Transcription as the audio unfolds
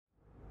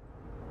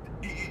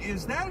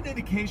is that an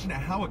indication of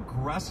how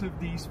aggressive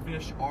these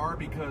fish are?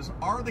 Because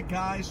are the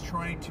guys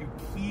trying to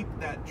keep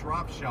that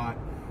drop shot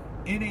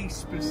in a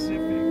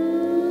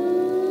specific...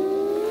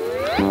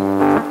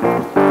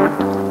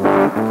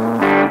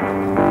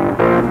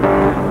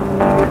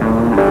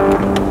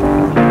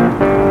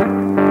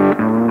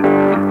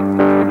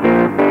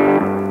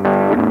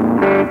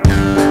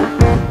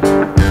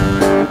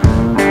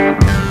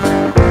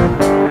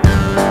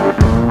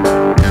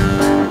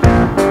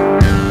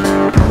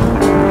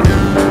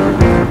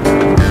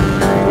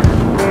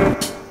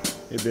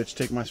 Bitch,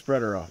 take my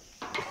spreader off.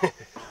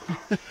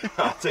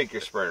 I'll take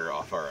your spreader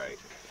off, all right.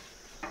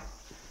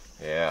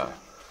 Yeah.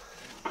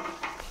 All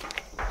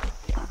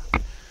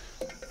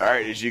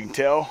right, as you can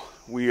tell,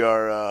 we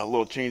are a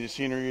little change of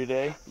scenery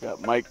today.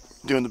 Got Mike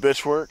doing the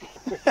bitch work.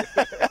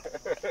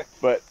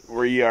 But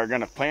we are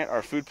gonna plant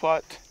our food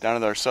plot down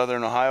at our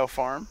Southern Ohio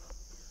farm.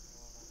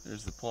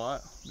 There's the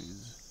plot.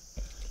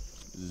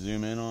 Please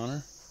zoom in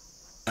on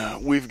her.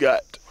 We've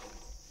got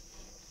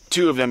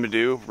 2 of them to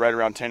do, right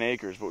around 10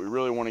 acres, but we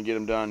really want to get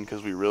them done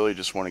because we really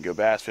just want to go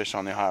bass fish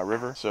on the Ohio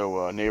River.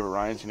 So neighbor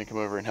Ryan's gonna come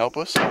over and help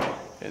us,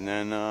 and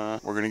then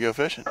we're gonna go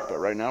fishing. But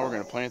right now we're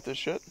gonna plant this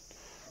shit,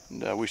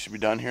 and we should be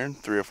done here in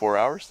 3 or 4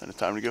 hours. Then it's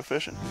time to go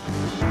fishing.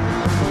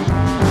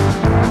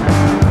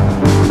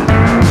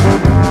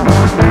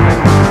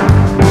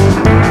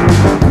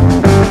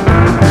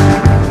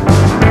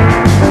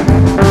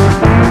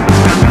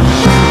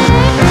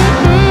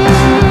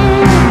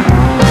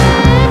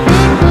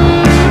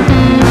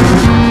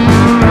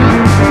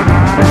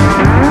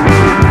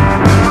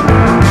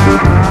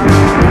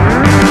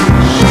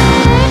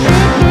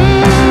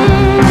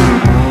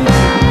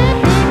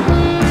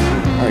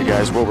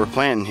 What we're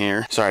planting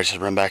here, sorry, I just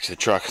run back to the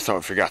truck, thought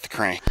we forgot the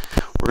crank.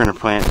 We're gonna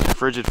plant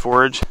Frigid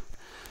Forage,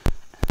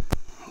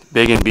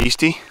 big and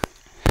beastie.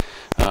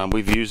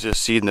 We've used this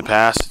seed in the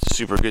past. It's a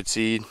super good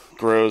seed,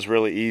 grows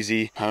really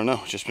easy. I don't know,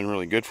 it's just been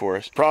really good for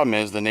us. Problem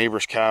is the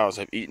neighbor's cows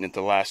have eaten it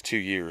the last 2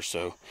 years,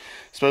 so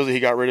supposedly he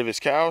got rid of his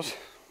cows,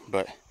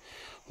 but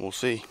we'll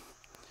see.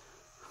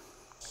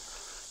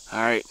 All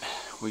right,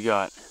 we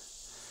got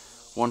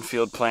 1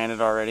 field planted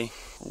already.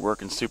 We're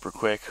working super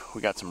quick.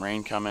 We got some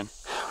rain coming.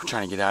 We're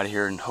trying to get out of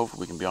here and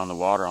hopefully we can be on the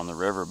water on the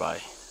river by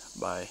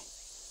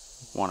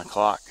 1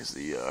 o'clock is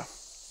the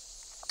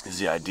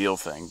ideal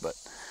thing. But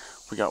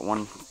we got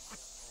one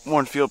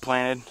field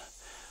planted.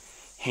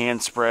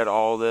 Hand spread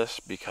all this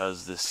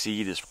because the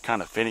seed is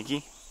kind of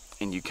finicky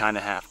and you kind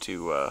of have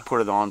to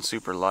put it on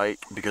super light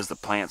because the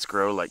plants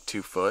grow like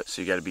 2 foot,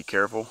 so you got to be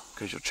careful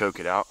because you'll choke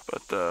it out.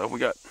 But we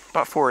got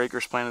about 4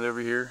 acres planted over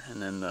here, and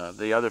then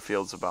the other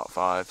field's about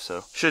 5,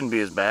 so shouldn't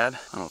be as bad.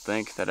 I don't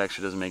think that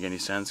actually doesn't make any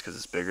sense because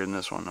it's bigger than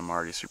this one. I'm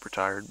already super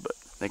tired, but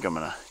I think I'm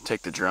gonna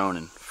take the drone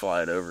and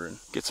fly it over and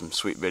get some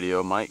sweet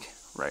video of Mike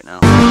right now.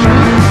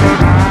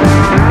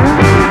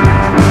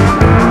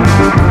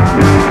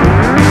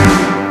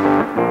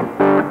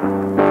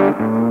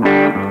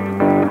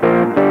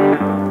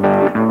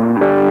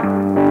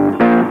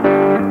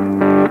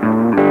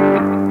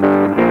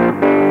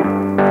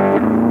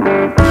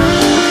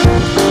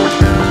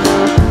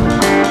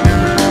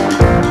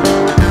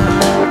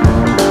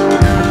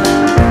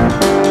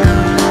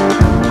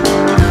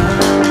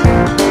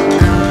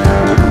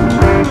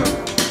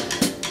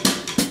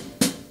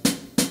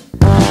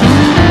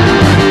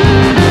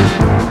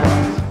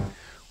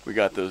 We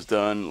got those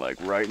done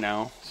like right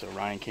now, so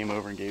Ryan came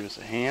over and gave us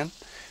a hand.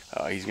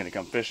 He's gonna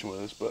come fishing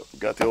with us, but we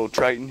got the old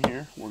Triton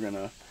here. We're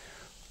gonna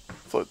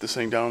float this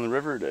thing down on the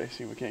river today,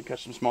 see if we can't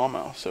catch some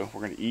smallmouth. So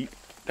we're gonna eat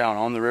down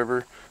on the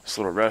river, this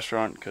little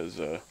restaurant, because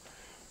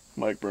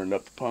Mike burned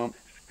up the pump.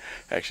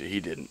 Actually,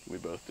 he didn't. We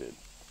both did,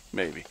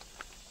 maybe.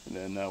 And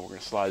then we're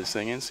gonna slide this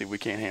thing in, see if we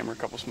can't hammer a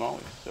couple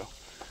smallies. So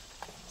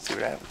see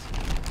what happens.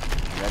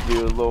 Gotta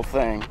do a little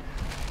thing.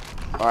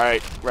 All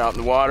right, we're out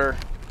in the water.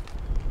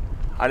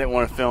 I didn't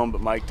want to film, but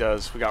Mike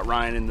does. We got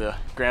Ryan in the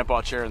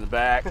grandpa chair in the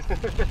back,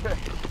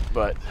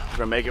 but we're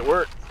gonna make it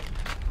work.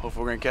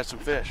 Hopefully we're gonna catch some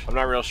fish. I'm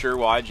not real sure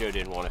why Joe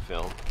didn't want to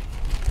film.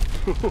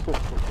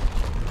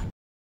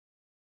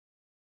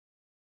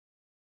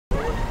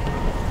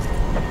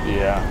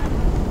 Yeah.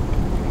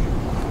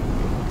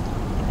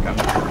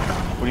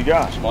 What do you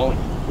got? Smallie.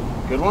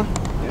 Good one?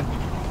 Yeah.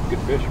 Good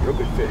fish, real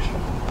good fish.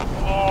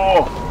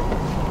 Oh!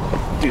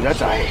 Dude,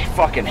 that's a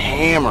fucking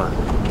hammer.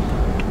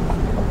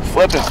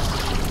 Flipping.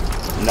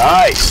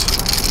 Nice.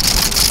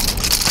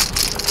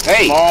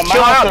 Hey, small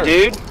chill out,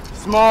 dude.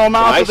 Smallmouth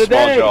nice of the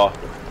small day. jaw.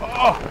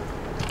 Oh.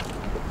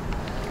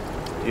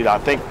 Dude, I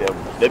think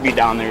they'll be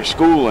down there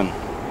schooling.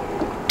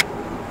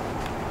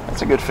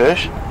 That's a good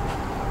fish.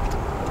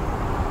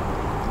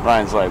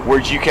 Ryan's like,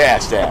 where'd you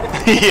cast at?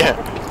 Yeah.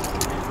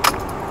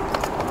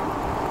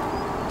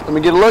 Let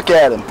me get a look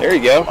at him. There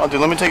you go. Oh,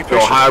 dude, let me take a picture.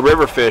 Ohio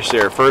River fish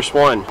there, first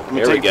one.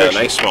 There we go,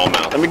 nice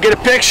smallmouth. Let me get a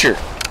picture.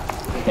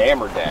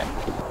 Hammered that.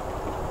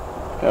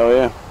 Hell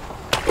yeah.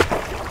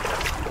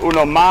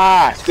 Uno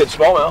mas. Good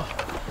smallmouth.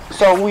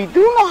 So we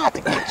do know how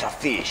to catch a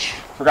fish.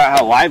 Forgot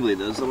how lively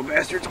those little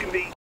bastards can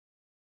be.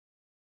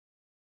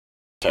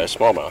 Nice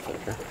smallmouth over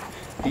here.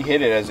 He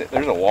hit it as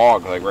there's a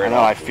log like right I know,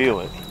 off. I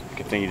feel it.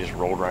 Good thing he just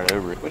rolled right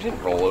over it. We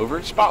didn't roll over.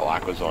 Its spot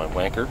lock was on,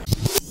 wanker.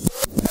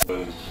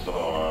 Was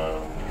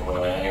on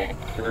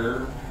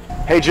wanker.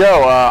 Hey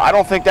Joe, I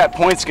don't think that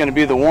point's gonna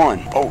be the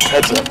one. Oh,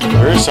 heads up,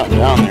 there is something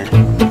down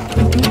there.